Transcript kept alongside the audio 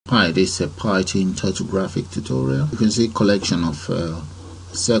This is a Python topographic tutorial. You can see collection of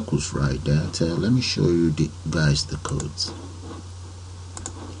circles right there. Let me show you guys the codes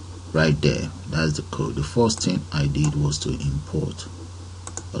right there. That's the code. The first thing I did was to import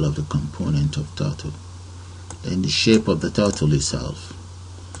all of the component of turtle, then the shape of the turtle itself,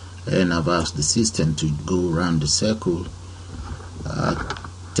 and I've asked the system to go around the circle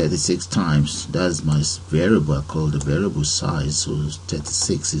 36 times. That's my variable. I call the variable size. So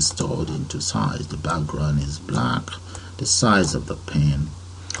 36 is stored into size. The background is black. The size of the pen,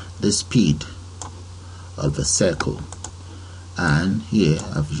 the speed of the circle, and here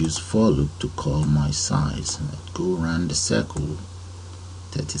I've used for loop to call my size. I go around the circle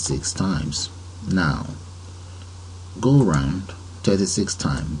 36 times. Now go around 36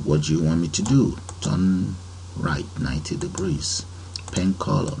 times. What do you want me to do? Turn right 90 degrees. Pen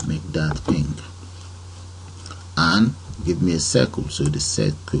color, make that pink, and give me a circle. So the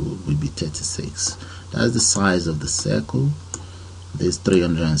circle will be 36. That's the size of the circle. This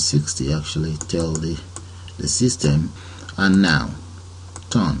 360 actually tell the system. And now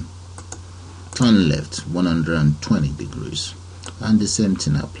turn left 120 degrees, and the same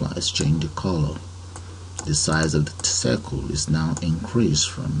thing applies. Change the color. The size of the circle is now increased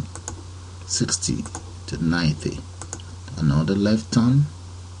from 60 to 90. Another left turn,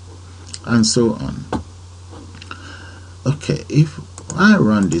 and so on. Okay, if I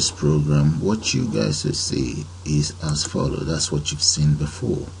run this program, what you guys will see is as follows. That's what you've seen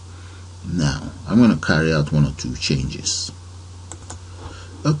before. Now I'm going to carry out one or two changes.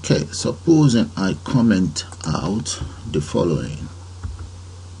 Okay, supposing I comment out the following.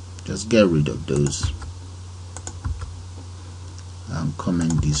 Just get rid of those and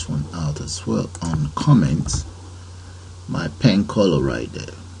comment this one out as well. On comment, my pen color right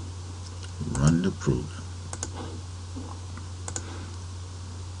there. Run the program,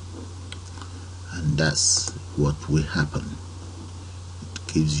 and that's what will happen.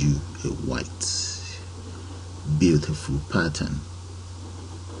 It gives you a white beautiful pattern,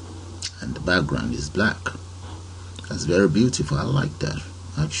 and the background is black. That's very beautiful. I like that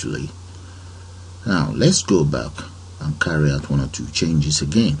actually. Now let's go back and carry out one or two changes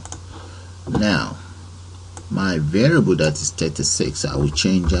again. Now my variable that is 36, I will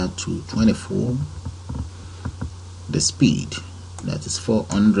change that to 24. The speed, that is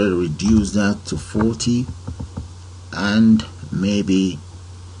 400, reduce that to 40, and maybe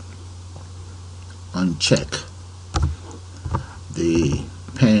uncheck the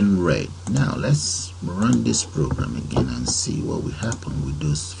pen red. Now let's run this program again and see what will happen with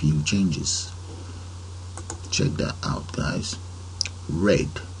those few changes. Check that out, guys. Red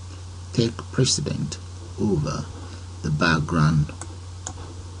take precedent over the background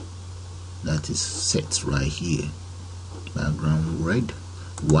that is set right here. Background red,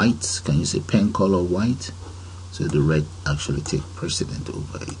 white, can you say pen color white? So the red actually take precedent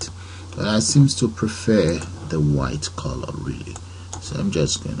over it. But I seems to prefer the white color really. So I'm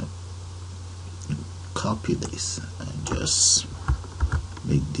just gonna copy this and just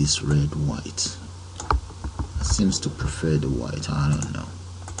make this red white. I seems to prefer the white, I don't know.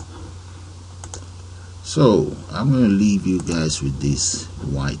 So I'm going to leave you guys with this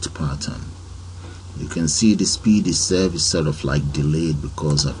white pattern. You can see the speed itself is sort of like delayed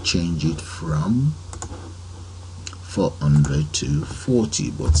because I've changed it from 400 to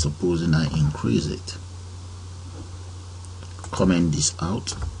 40, but supposing I increase it. Comment this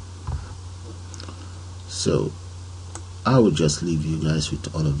out. So I will just leave you guys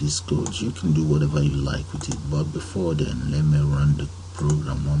with all of these codes. You can do whatever you like with it, but before then let me run the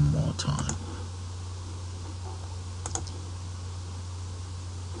program one more time.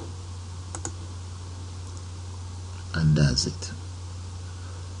 And that's it.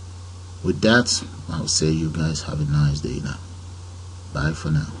 With that, I'll say you guys have a nice day now. Bye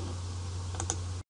for now.